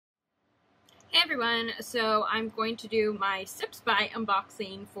everyone, so I'm going to do my Sips by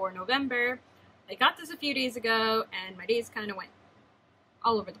unboxing for November. I got this a few days ago and my days kind of went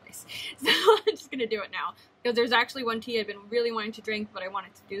all over the place. So I'm just going to do it now because there's actually one tea I've been really wanting to drink, but I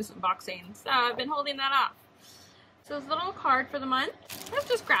wanted to do this unboxing, so I've been holding that off. So this little card for the month. Let's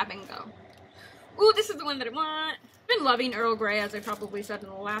just grab and go. Ooh, this is the one that I want. I've been loving Earl Grey, as I probably said in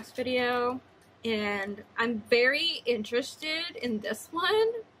the last video, and I'm very interested in this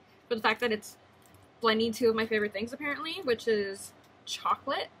one for the fact that it's blending two of my favorite things apparently, which is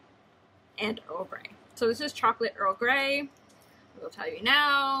chocolate and Earl Grey. So this is chocolate Earl Grey. I will tell you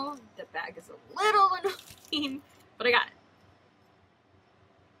now, the bag is a little annoying, but I got it.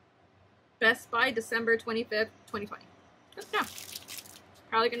 Best by December 25th, 2020. Good to know.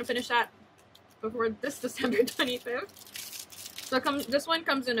 Probably gonna finish that before this December 25th. So this one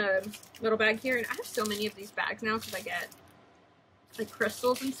comes in a little bag here, and I have so many of these bags now because I get like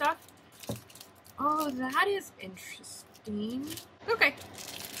crystals and stuff. Oh, that is interesting. Okay.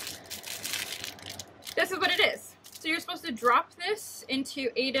 This is what it is. So you're supposed to drop this into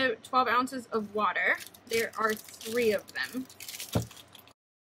 8 to 12 ounces of water. There are 3 of them.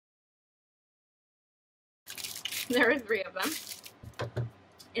 There are 3 of them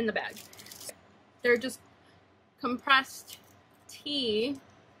in the bag. They're just compressed tea.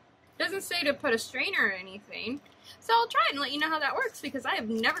 Doesn't say to put a strainer or anything. So I'll try it and let you know how that works because I have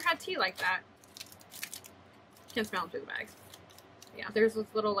never had tea like that. Can't smell them through the bag. Yeah, there's this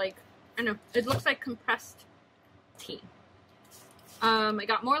little like, I don't know, it looks like compressed tea. I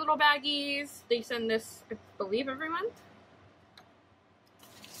got more little baggies. They send this, I believe, every month.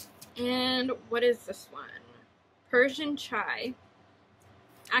 And what is this one? Persian chai.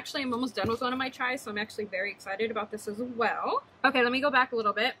 Actually, I'm almost done with one of my chais, so I'm actually very excited about this as well. Okay, let me go back a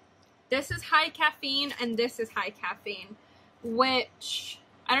little bit. This is high caffeine, and this is high caffeine, which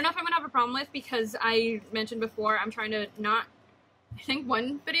I don't know if I'm going to have a problem with because I mentioned before I'm trying to not, I think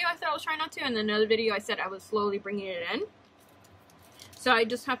one video I said I was trying not to, and then another video I said I was slowly bringing it in. So I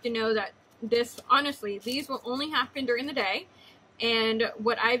just have to know that this, honestly, these will only happen during the day. And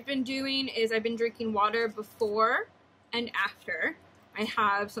what I've been doing is I've been drinking water before and after I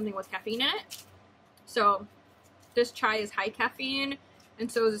have something with caffeine in it. So this chai is high caffeine,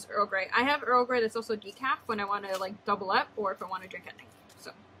 and so is this Earl Grey. I have Earl Grey that's also decaf when I want to like double up or if I want to drink at night.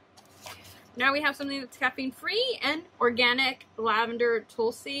 So now we have something that's caffeine free and organic lavender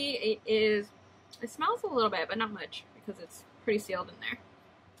tulsi. It smells a little bit, but not much because it's pretty sealed in there.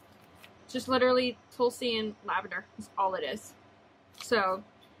 It's just literally tulsi and lavender is all it is. So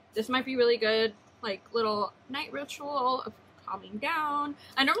this might be really good, like little night ritual of calming down.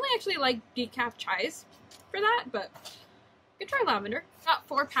 I normally actually like decaf chais for that, but you can try lavender. Got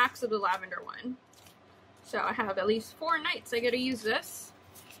 4 packs of the lavender one. So I have at least 4 nights I get to use this.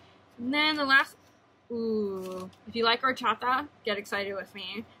 And then the last, ooh, if you like horchata, get excited with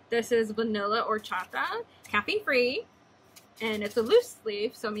me. This is vanilla horchata, caffeine free, and it's a loose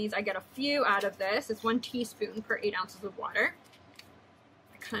leaf, so it means I get a few out of this. It's 1 teaspoon per 8 ounces of water.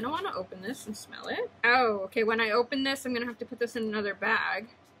 I kind of want to open this and smell it. Oh, okay, when I open this, I'm going to have to put this in another bag.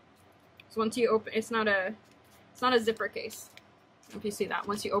 So once you open, it's not a zipper case. If you see that,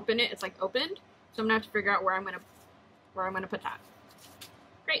 once you open it, it's like opened. So I'm gonna have to figure out where I'm gonna put that.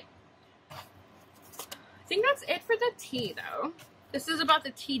 Great. I think that's it for the tea, though. This is about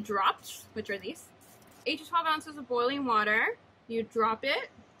the tea drops, which are these. 8 to 12 ounces of boiling water. You drop it.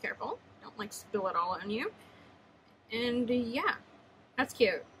 Careful, don't like spill it all on you. And yeah, that's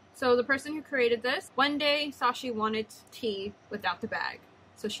cute. So the person who created this, one day Sashi wanted tea without the bag,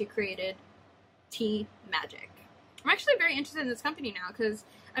 so she created tea magic. I'm actually very interested in this company now because,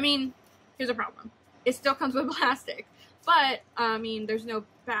 I mean, here's a problem. It still comes with plastic, but, I mean, there's no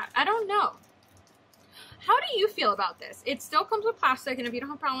bag. I don't know. How do you feel about this? It still comes with plastic, and if you don't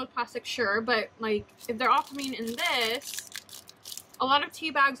have a problem with plastic, sure, but, like, if they're all coming in this, a lot of tea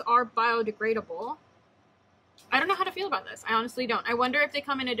bags are biodegradable. I don't know how to feel about this. I honestly don't. I wonder if they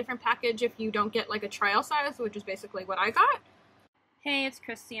come in a different package if you don't get, like, a trial size, which is basically what I got. Hey, it's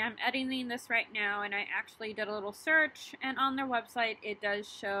Christy. I'm editing this right now, and I actually did a little search, and on their website it does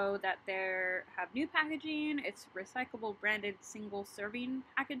show that they have new packaging. It's recyclable branded single serving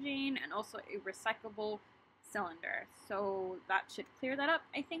packaging and also a recyclable cylinder. So that should clear that up,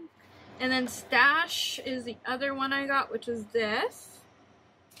 I think. And then Stash is the other one I got, which is this.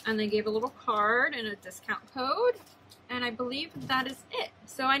 And they gave a little card and a discount code, and I believe that is it.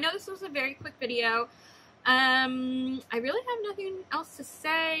 So I know this was a very quick video. I really have nothing else to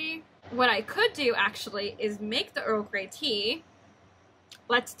say. What I could do actually is make the Earl Grey tea.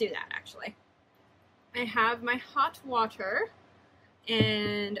 Let's do that actually. I have my hot water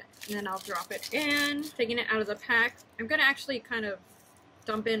and And then I'll drop it in, taking it out of the pack. I'm gonna actually kind of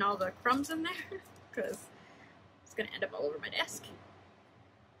dump in all the crumbs in there because it's gonna end up all over my desk.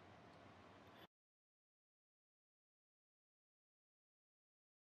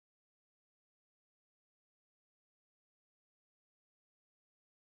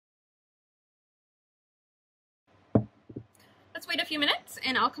 Let's wait a few minutes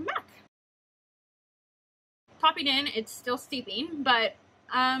and I'll come back. Popping in, it's still steeping, but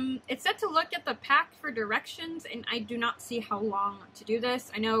it's set to look at the pack for directions, and I do not see how long to do this.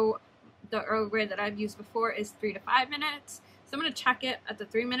 I know the Earl Grey that I've used before is 3 to 5 minutes, so I'm going to check it at the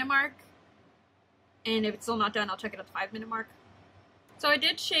 3-minute mark, and if it's still not done, I'll check it at the 5-minute mark. So I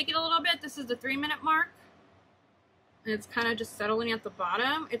did shake it a little bit. This is the 3-minute mark, and it's kind of just settling at the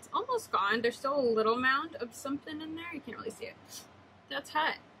bottom. It's almost gone. There's still a little mound of something in there. You can't really see it. That's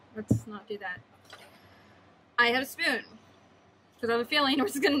hot. Let's not do that. I have a spoon, because I have a feeling we're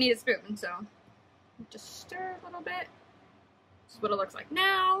just going to need a spoon, so just stir a little bit. This is what it looks like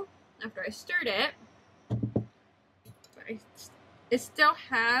now, after I stirred it. But it still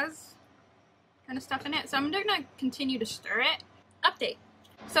has kind of stuff in it, so I'm going to continue to stir it. Update.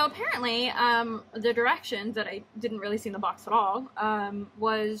 So apparently, the directions that I didn't really see in the box at all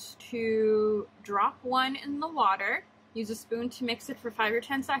was to drop one in the water, use a spoon to mix it for 5 or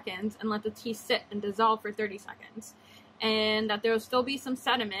 10 seconds, and let the tea sit and dissolve for 30 seconds. And that there will still be some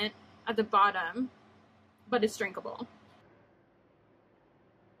sediment at the bottom, but it's drinkable.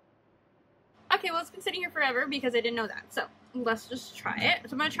 Okay, well, it's been sitting here forever because I didn't know that. So let's just try it.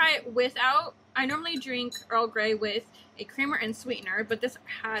 So I'm going to try it without, I normally drink Earl Grey with a creamer and sweetener, but this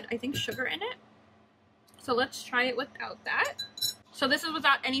had, I think, sugar in it. So let's try it without that. So this is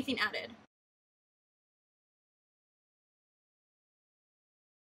without anything added.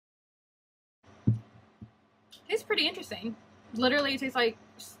 Tastes pretty interesting. Literally, it tastes like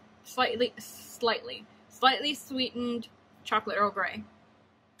slightly sweetened chocolate Earl Grey.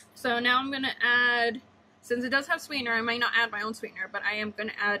 So now I'm gonna add, since it does have sweetener, I might not add my own sweetener, but I am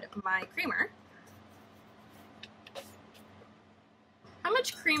gonna add my creamer. How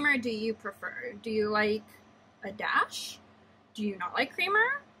much creamer do you prefer? Do you like a dash? Do you not like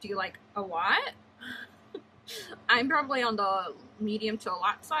creamer? Do you like a lot? I'm probably on the medium to a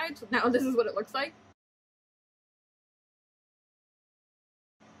lot side, so now this is what it looks like.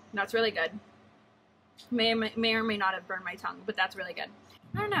 That's really good. May or may not have burned my tongue, but that's really good.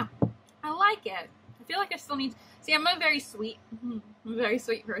 I don't know. I like it. I feel like I still need... See, I'm a very sweet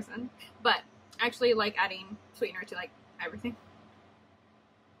person, but I actually like adding sweetener to, like, everything.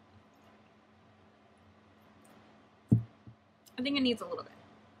 I think it needs a little bit.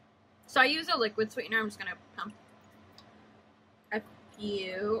 So I use a liquid sweetener. I'm just going to pump a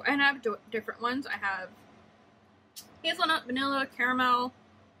few. And I have different ones. I have hazelnut, vanilla, caramel.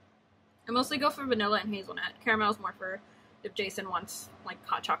 I mostly go for vanilla and hazelnut. Caramel's more for if Jason wants like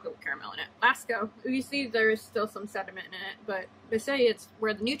hot chocolate with caramel in it. Last go. You see there's still some sediment in it, but they say it's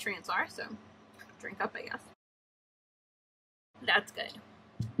where the nutrients are, so drink up, I guess. That's good.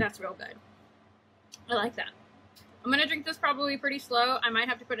 That's real good. I like that. I'm gonna drink this probably pretty slow. I might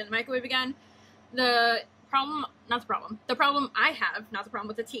have to put it in the microwave again. The problem I have, not the problem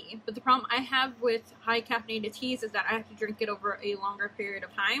with the tea, but the problem I have with high caffeinated teas is that I have to drink it over a longer period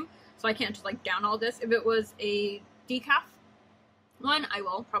of time. So I can't just like down all this. If it was a decaf one, I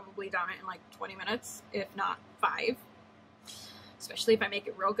will probably down it in like 20 minutes, if not 5. Especially if I make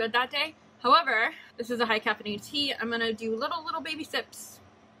it real good that day. However, this is a high caffeinated tea. I'm gonna do little baby sips,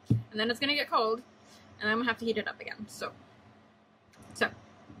 and then it's gonna get cold, and I'm gonna have to heat it up again. So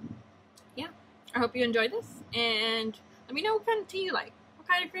yeah. I hope you enjoyed this, and let me know what kind of tea you like. What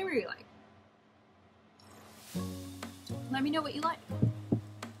kind of creamer you like. Let me know what you like.